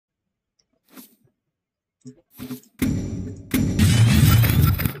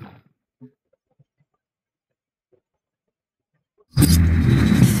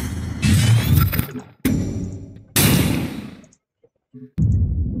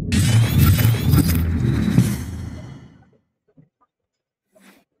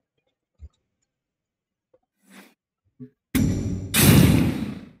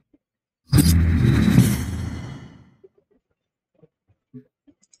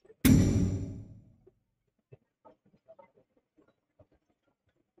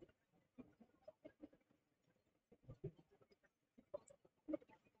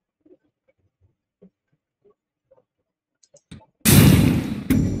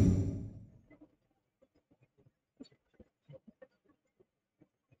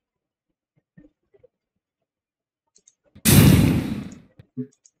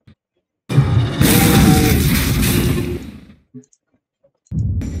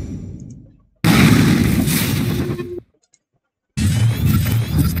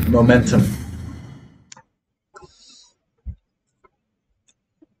Momentum.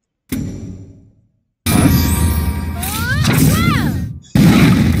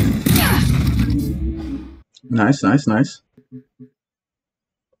 Nice, nice, nice.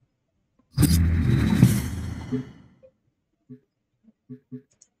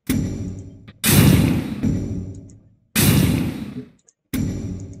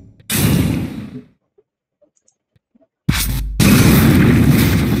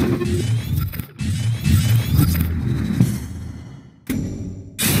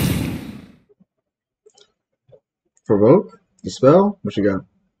 Provoke? Dispel? What you got?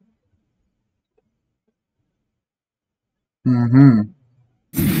 Mm-hmm.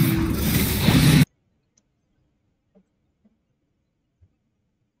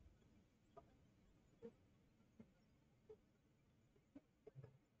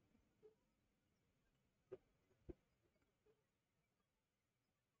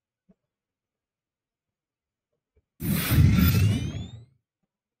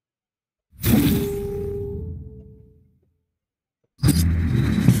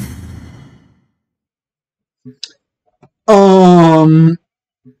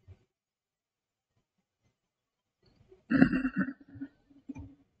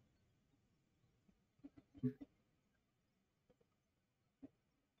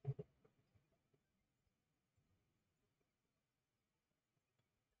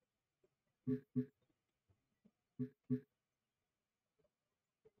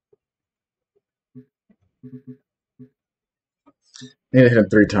 Need to hit him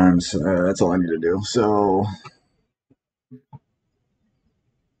 3 times. That's all I need to do. So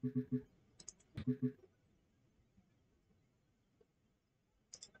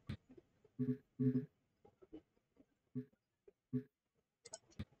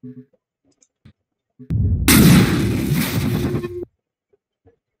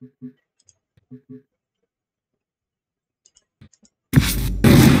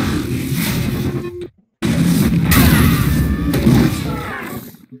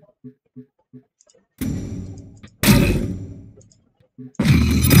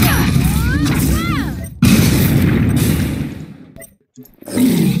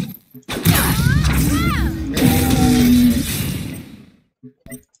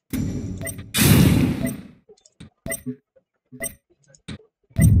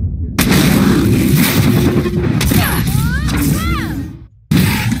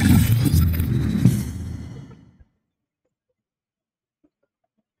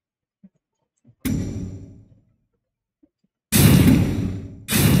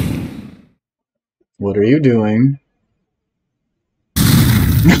what are you doing?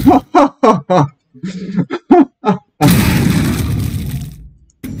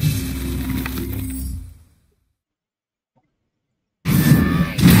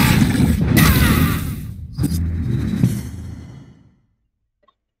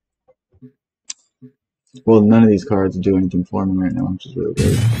 Well, none of these cards do anything for me right now, which is really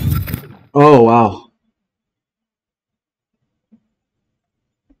good. Oh, wow.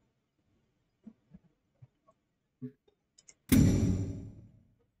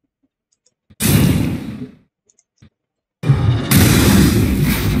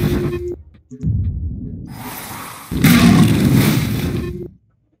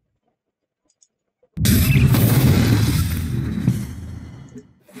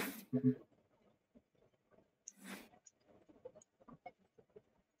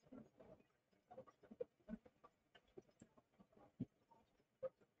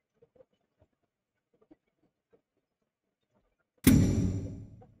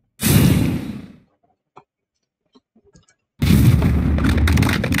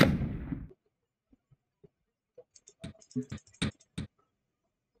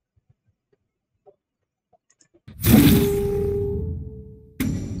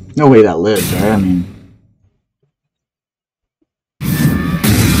 No way that lives, right? I mean,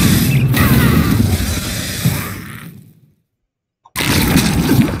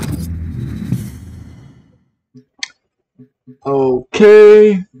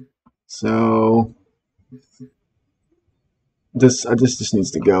 okay. So this just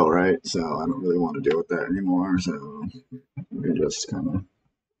needs to go, right? So I don't really want to deal with that anymore. So we can just kind of.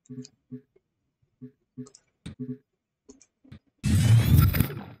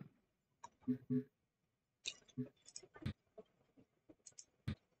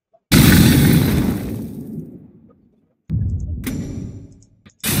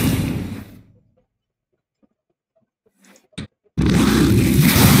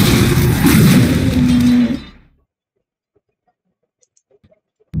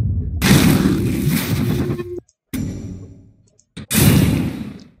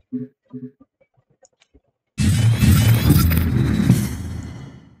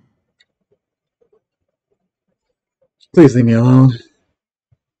 Please leave me alone.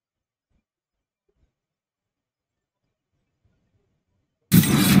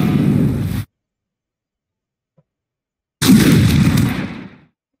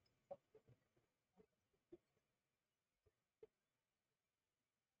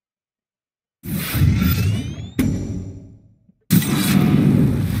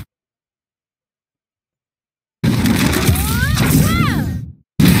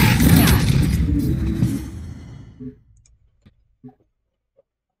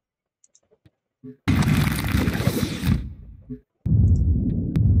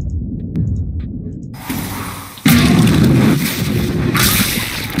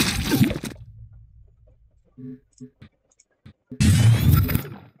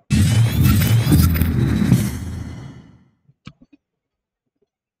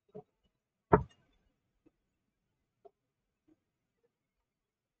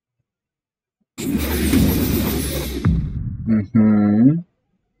 Mm-hmm.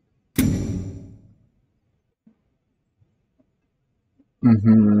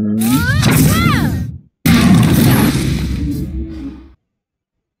 Mm-hmm.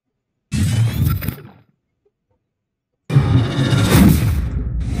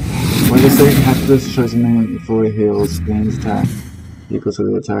 What did it say? After this, shows a minion fully heals, gains attack equal to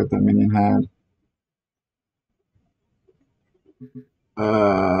the attack that minion had.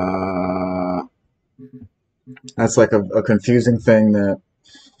 Uh, that's like a confusing thing that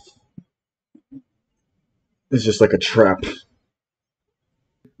is just like a trap.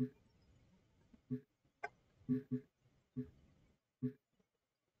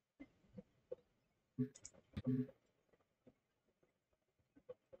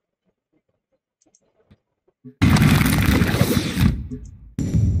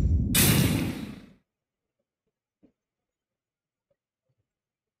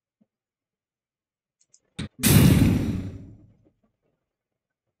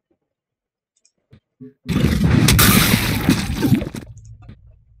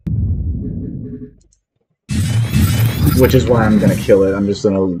 Which is why I'm gonna kill it. I'm just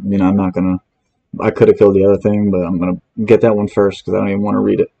gonna, I'm not gonna. I could have killed the other thing, but I'm gonna get that one first because I don't even want to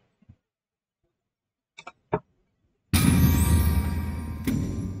read it.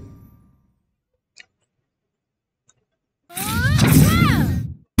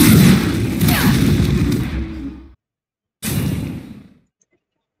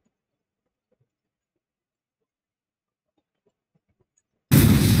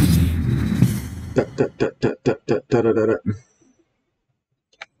 Da, da, da, da, da, da, da, da, da.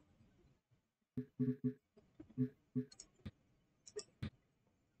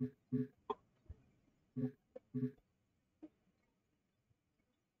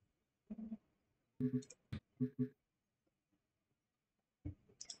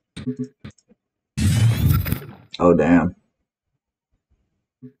 Oh damn.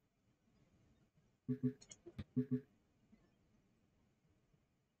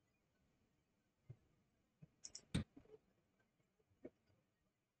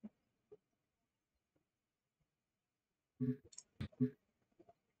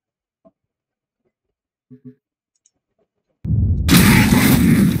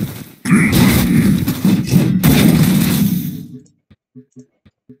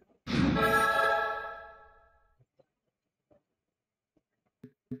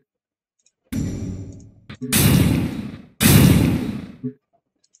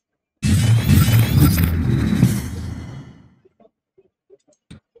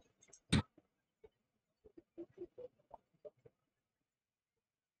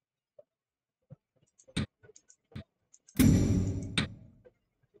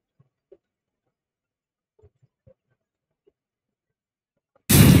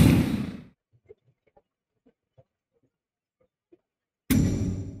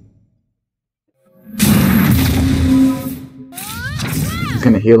 He's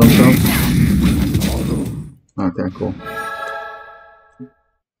gonna heal himself? Okay, cool.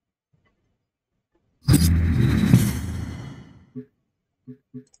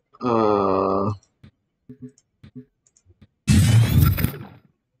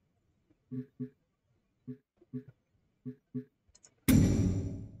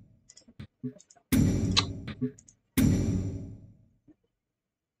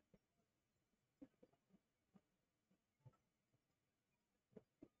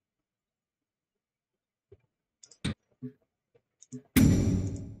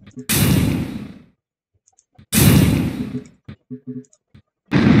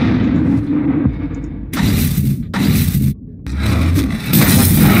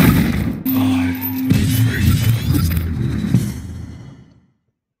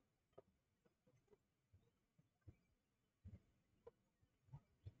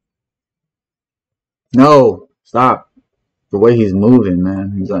 No! Stop! The way he's moving,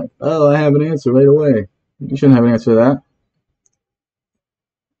 man. He's like, oh, I have an answer right away. You shouldn't have an answer to that.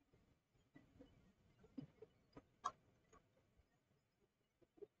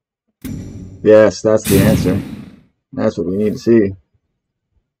 Yes, that's the answer. That's what we need to see.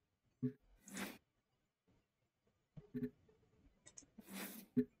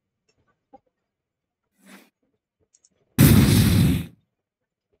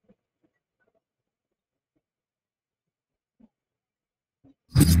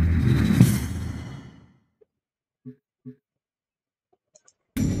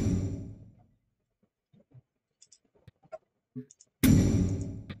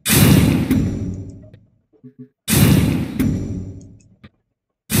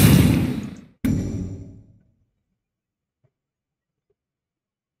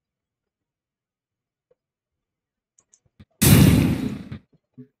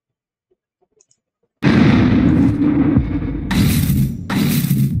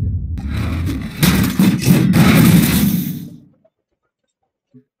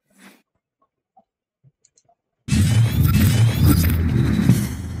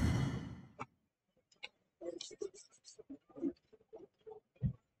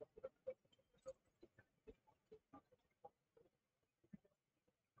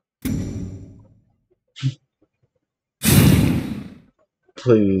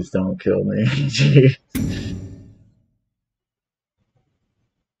 Please don't kill me. Gee.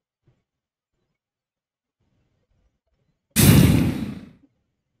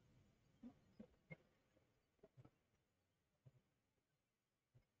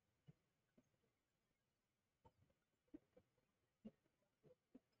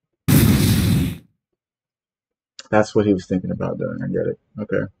 That's what he was thinking about doing. I get it.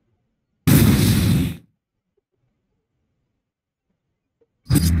 Okay.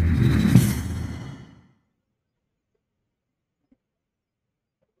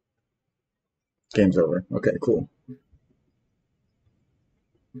 Game's over. Okay, cool.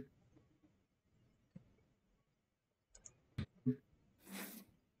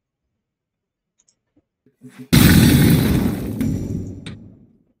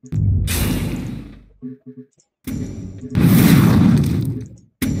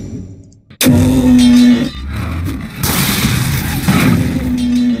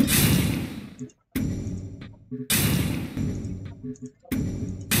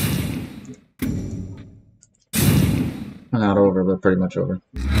 Not over, but pretty much over.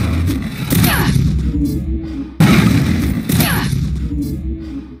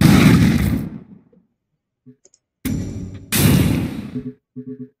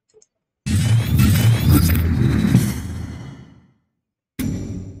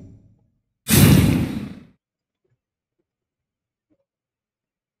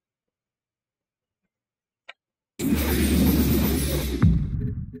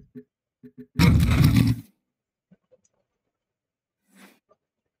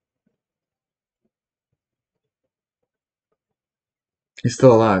 He's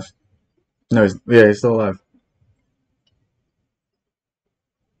still alive. No, he's still alive.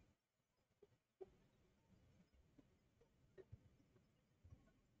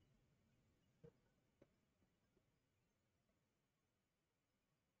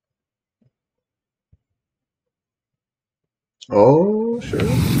 Oh, sure.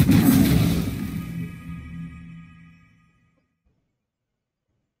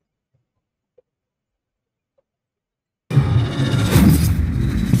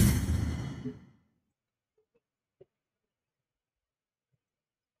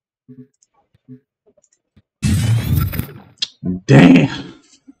 Damn.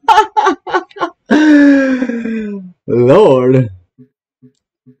 Lord.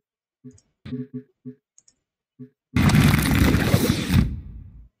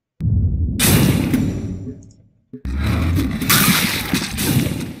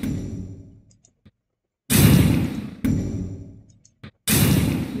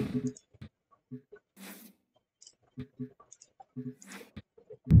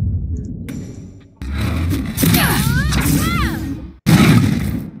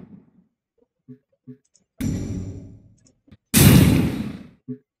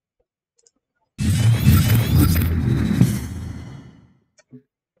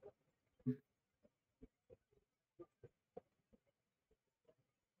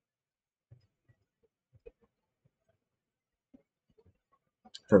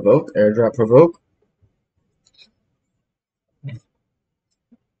 Provoke, airdrop, provoke.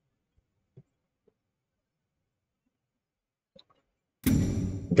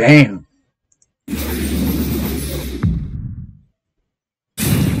 Damn.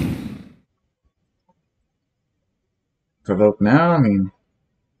 Provoke now? I mean,